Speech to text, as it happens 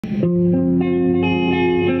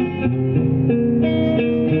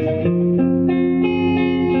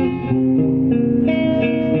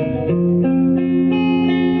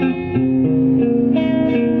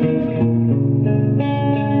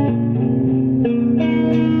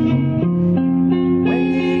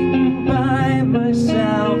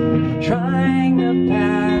Trying to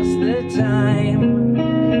pass the time,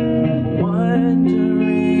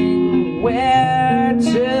 wondering where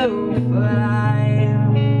to fly,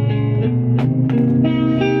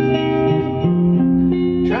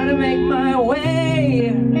 trying to make my way,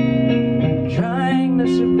 trying to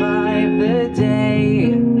survive the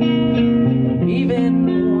day,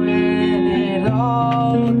 even when it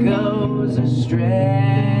all goes astray.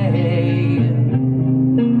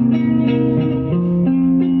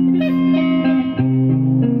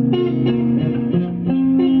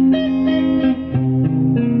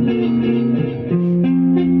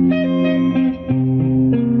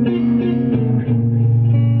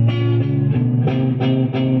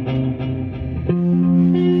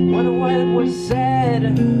 Said,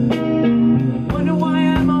 wonder why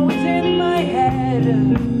I'm always in my head,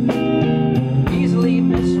 easily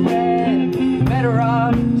misread, better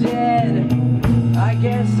off dead. I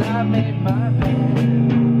guess I made my bed,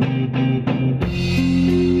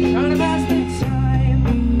 trying to pass the time,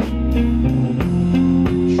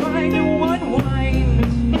 trying to unwind,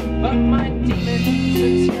 but my demons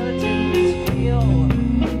and skeletons feel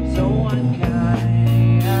so unkind.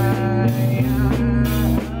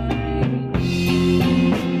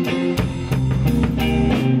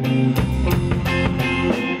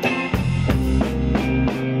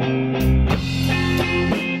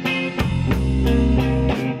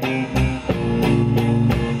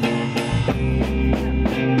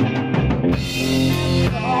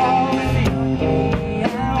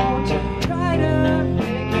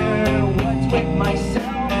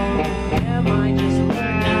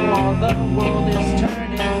 The world is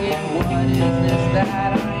turning, and what is this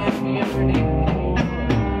that I am yearning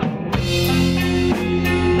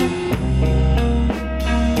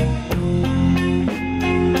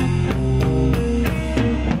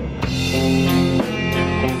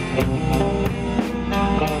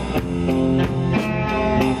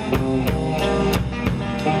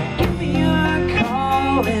Give me a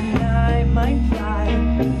call and I might fly,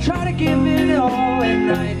 try to give it all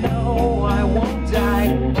and I know I won't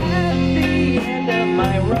die.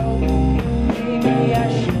 My road, maybe I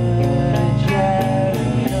should just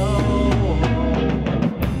know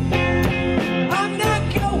I'm not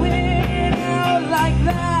going out like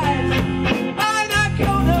that. I'm not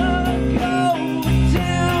gonna go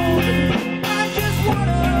down. I just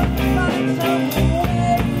wanna find some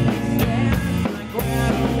way to stand my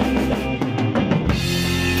ground.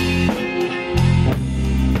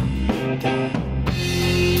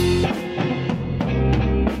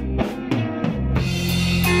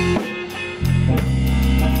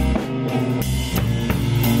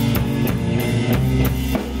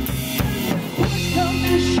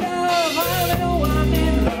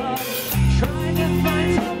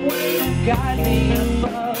 Guide me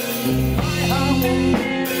above, my heart will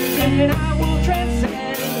bend and I will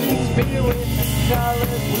transcend. Spirit and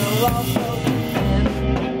colors will also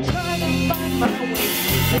defend. Trying to find my way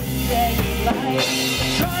through this daylight,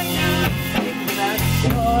 trying not to think that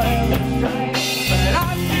soil is right, but I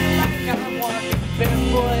feel like I'm walking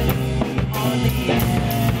barefoot on the edge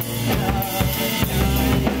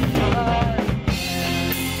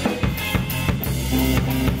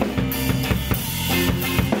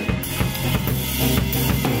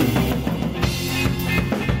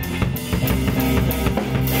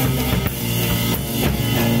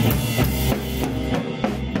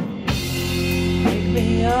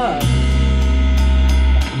up.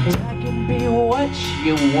 I can be what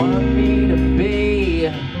you want me to be,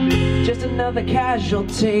 just another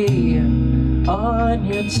casualty on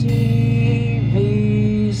your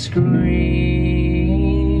TV screen.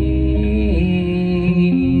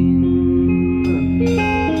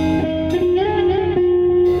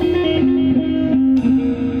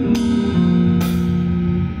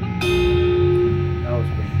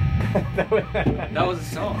 That was a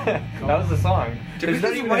song. That was the song. Did we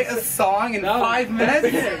just write a song in 5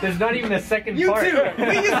 minutes? There's not even a second part. You two!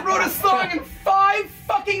 We just wrote a song in 5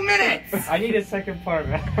 fucking minutes! I need a second part,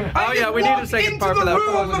 man. Oh yeah, we need a second part for that.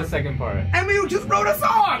 What was the second part? And we just wrote a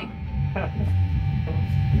song!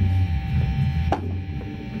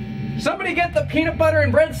 Somebody get the peanut butter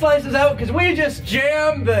and bread slices out, because we just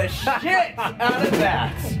jammed the shit out of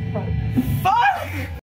that. Fuck!